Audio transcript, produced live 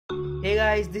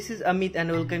guys, this is Amit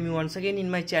and welcome you once again in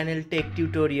my channel Tech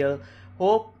Tutorial.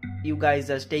 Hope you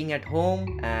guys are staying at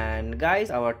home. And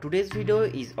guys, our today's video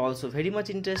is also very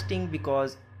much interesting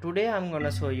because today I'm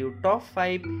gonna show you top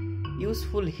 5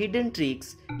 useful hidden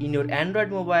tricks in your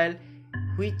Android mobile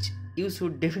which you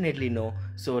should definitely know.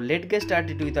 So let's get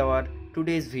started with our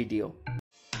today's video.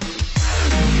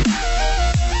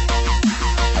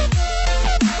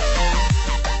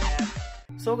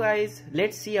 So guys,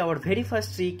 let's see our very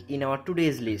first trick in our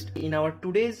today's list. In our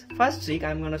today's first trick,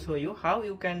 I'm gonna show you how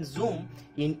you can zoom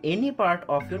in any part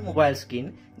of your mobile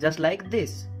screen just like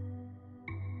this.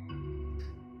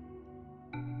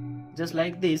 Just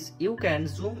like this, you can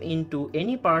zoom into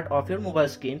any part of your mobile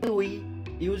screen. We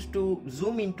used to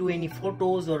zoom into any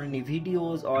photos or any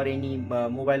videos or any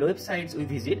mobile websites we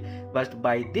visit, but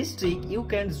by this trick you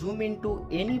can zoom into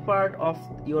any part of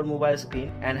your mobile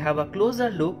screen and have a closer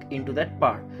look into that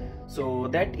part. So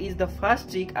that is the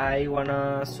first trick I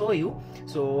wanna show you.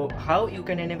 So how you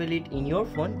can enable it in your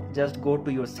phone, just go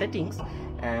to your settings,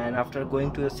 and after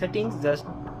going to your settings, just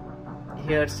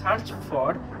here search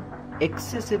for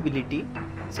accessibility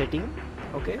setting.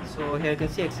 Okay, so here you can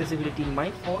see accessibility in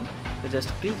my phone. So just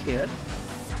click here,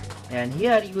 and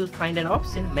here you will find an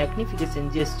option magnification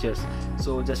gestures.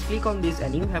 So just click on this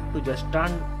and you have to just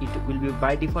turn it. Will be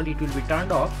by default it will be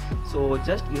turned off, so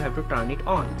just you have to turn it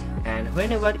on, and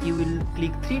whenever you will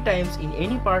click 3 times in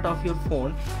any part of your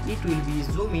phone, it will be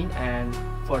zoom in, and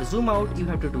for zoom out you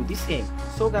have to do the same.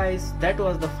 So guys, that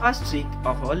was the first trick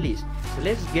of our list. So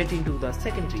let's get into the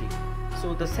second trick.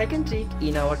 So the second trick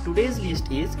in our today's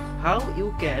list is how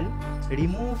you can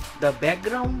remove the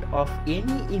background of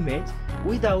any image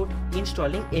without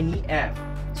installing any app.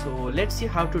 So let's see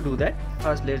how to do that.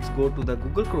 First, let's go to the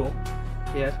Google Chrome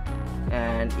here,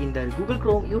 and in the Google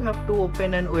Chrome you have to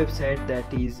open an website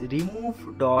that is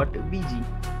remove.bg.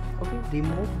 okay,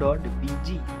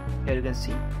 remove.bg. here you can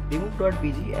see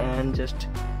remove.bg, and just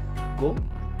go.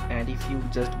 And if you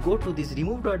just go to this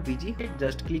remove.bg,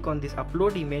 just click on this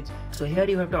upload image. So here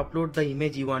you have to upload the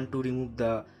image you want to remove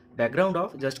the background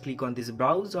of. Just click on this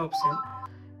browse option,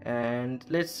 and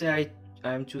let's say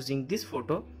I am choosing this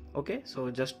photo. Okay,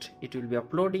 so just it will be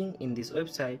uploading in this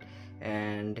website,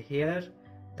 and here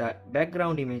the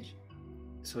background image.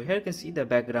 So here you can see the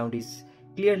background is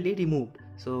clearly removed.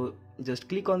 So just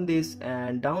click on this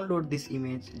and download this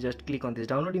image. Just click on this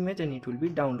download image and it will be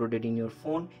downloaded in your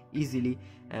phone easily,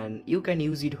 and you can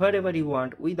use it wherever you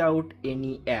want without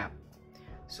any app.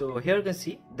 So here you can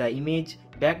see the image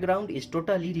background is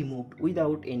totally removed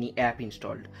without any app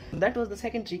installed. That was the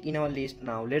second trick in our list.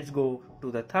 Now let's go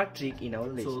to the third trick in our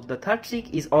list. So the third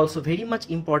trick is also very much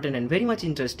important and very much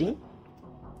interesting,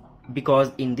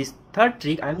 because in this third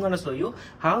trick I'm gonna show you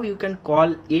how you can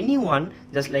call anyone,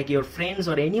 just like your friends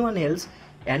or anyone else,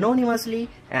 anonymously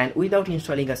and without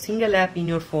installing a single app in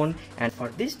your phone. And for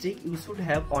this trick you should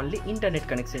have only internet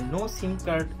connection, no SIM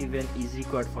card even is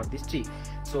required for this trick.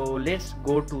 So let's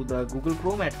go to the Google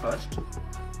Chrome at first,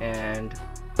 and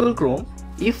Google Chrome,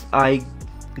 if I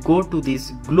go to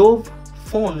this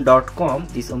globephone.com,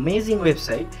 this amazing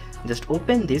website, just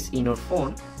open this in your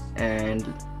phone,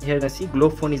 and here you can see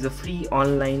Globephone is a free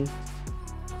online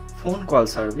phone call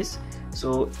service.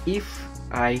 So if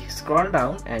I scroll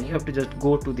down, and you have to just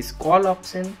go to this call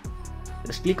option,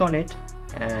 just click on it,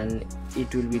 and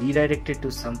it will be redirected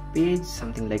to some page,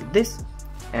 something like this.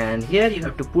 And here you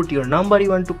have to put your number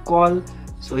you want to call.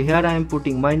 So here I am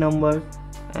putting my number,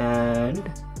 and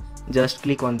just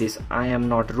click on this I am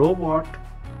not robot.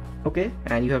 Okay,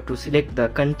 and you have to select the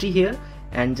country here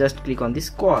and just click on this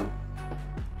call,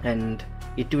 and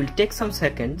it will take some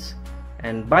seconds,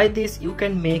 and by this you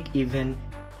can make even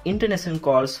international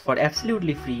calls for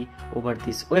absolutely free over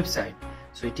this website.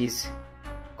 So it is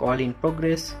call in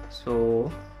progress, so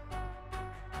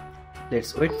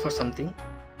let's wait for something.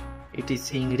 It is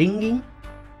saying ringing.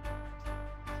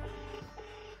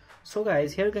 So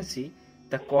guys, here you can see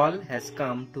the call has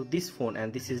come to this phone,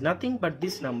 and this is nothing but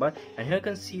this number, and here you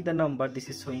can see the number, this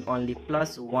is showing only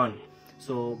 +1.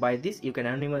 So by this you can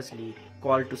anonymously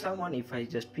call to someone. If I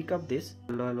just pick up this,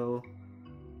 hello, hello,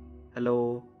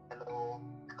 hello.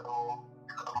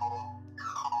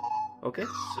 Okay,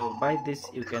 so by this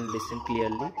you can listen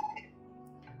clearly.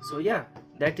 So yeah,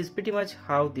 that is pretty much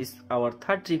how this our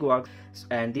third trick works,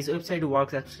 and this website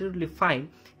works absolutely fine.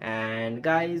 And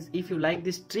guys, if you like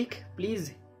this trick,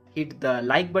 please hit the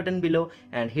like button below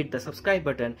and hit the subscribe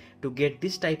button to get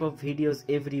this type of videos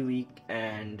every week.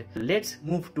 And let's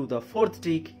move to the fourth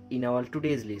trick in our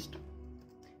today's list.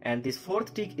 And this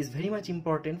fourth trick is very much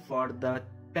important for the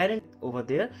parent over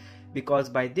there, because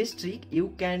by this trick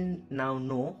you can now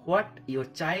know what your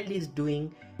child is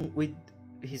doing with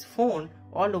his phone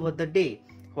all over the day.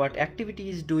 What activity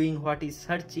is doing, what is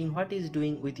searching, what is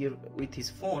doing with his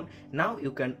phone. Now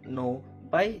you can know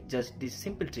by just this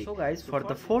simple trick. So guys, for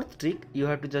the fourth trick, you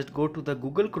have to just go to the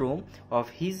Google Chrome of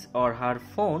his or her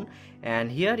phone,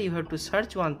 and here you have to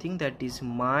search one thing, that is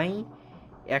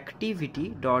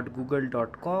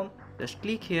myactivity.google.com. just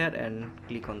click here and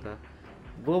click on the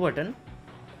go button,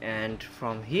 and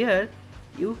from here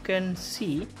you can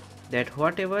see that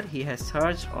whatever he has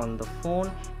searched on the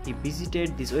phone, he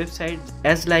visited this website.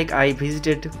 As like I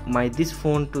visited this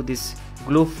phone to this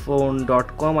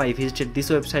glowphone.com, I visited this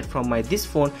website from this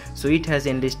phone, so it has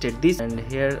enlisted this. And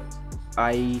here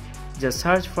I just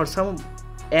search for some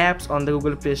apps on the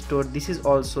Google Play Store. This is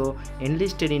also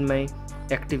enlisted in my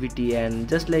activity, and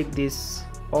just like this,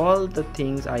 all the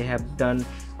things I have done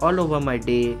all over my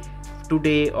day,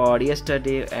 today or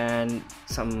yesterday and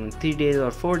some 3 days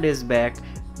or 4 days back,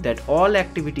 that all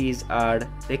activities are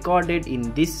recorded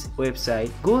in this website.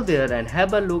 Go there and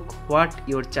have a look what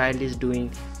your child is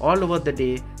doing all over the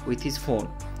day with his phone.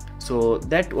 So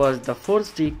that was the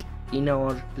fourth trick in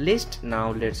our list.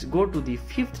 Now let's go to the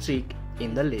fifth trick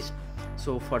in the list.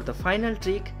 So for the final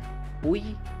trick,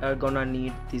 we are gonna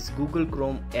need this Google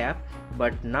Chrome app,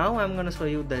 but now I'm gonna show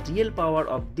you the real power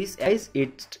of this. Guys,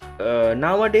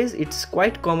 nowadays it's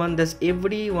quite common that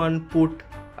everyone put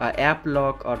app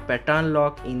lock or pattern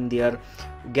lock in their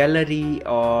gallery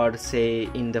or say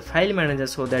in the file manager,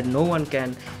 so that no one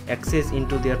can access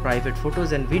into their private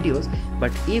photos and videos.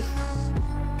 But if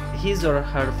his or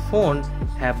her phone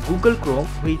have Google Chrome,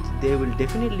 which they will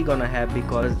definitely gonna have,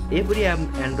 because every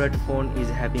Android phone is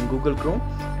having Google Chrome,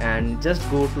 and just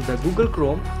go to the Google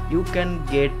Chrome, you can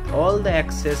get all the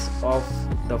access of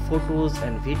the photos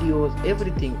and videos,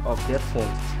 everything of their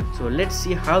phone. So let's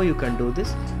see how you can do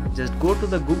this. Just go to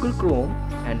the Google Chrome,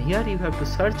 and here you have to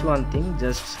search one thing.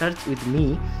 Just search with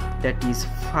me, that is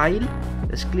file.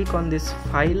 Just click on this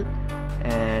file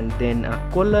and then a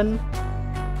colon.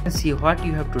 See what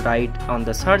you have to write on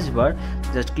the search bar.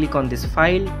 Just click on this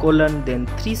file colon, then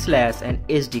 3/ and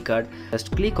SD card.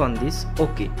 Just click on this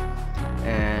OK,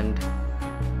 and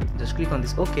just click on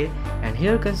this OK, and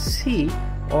here you can see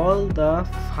all the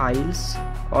files,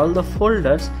 all the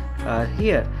folders are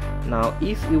here. Now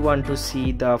if you want to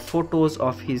see the photos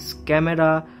of his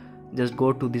camera, just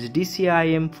go to this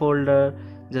DCIM folder,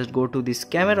 just go to this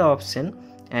camera option,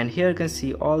 and here you can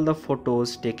see all the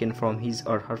photos taken from his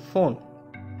or her phone.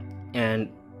 And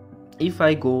if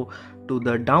I go to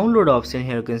the download option,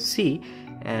 here you can see,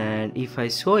 and if I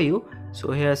show you,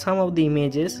 so here are some of the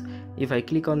images. If I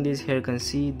click on this, here you can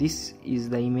see this is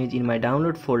the image in my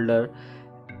download folder.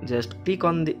 Just click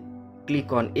on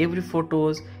every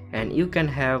photos, and you can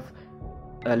have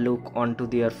a look onto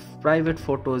their private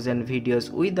photos and videos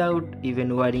without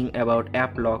even worrying about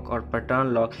app lock or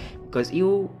pattern lock, because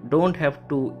you don't have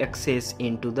to access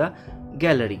into the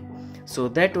gallery. So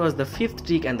that was the fifth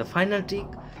trick and the final trick.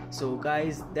 So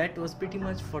guys, that was pretty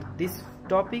much for this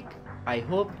topic. I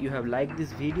hope you have liked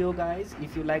this video, guys.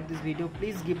 If you like this video,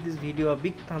 please give this video a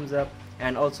big thumbs up,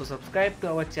 and also subscribe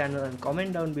to our channel and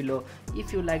comment down below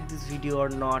if you like this video or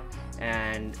not,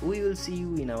 and we will see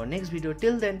you in our next video.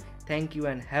 Till then, thank you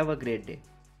and have a great day.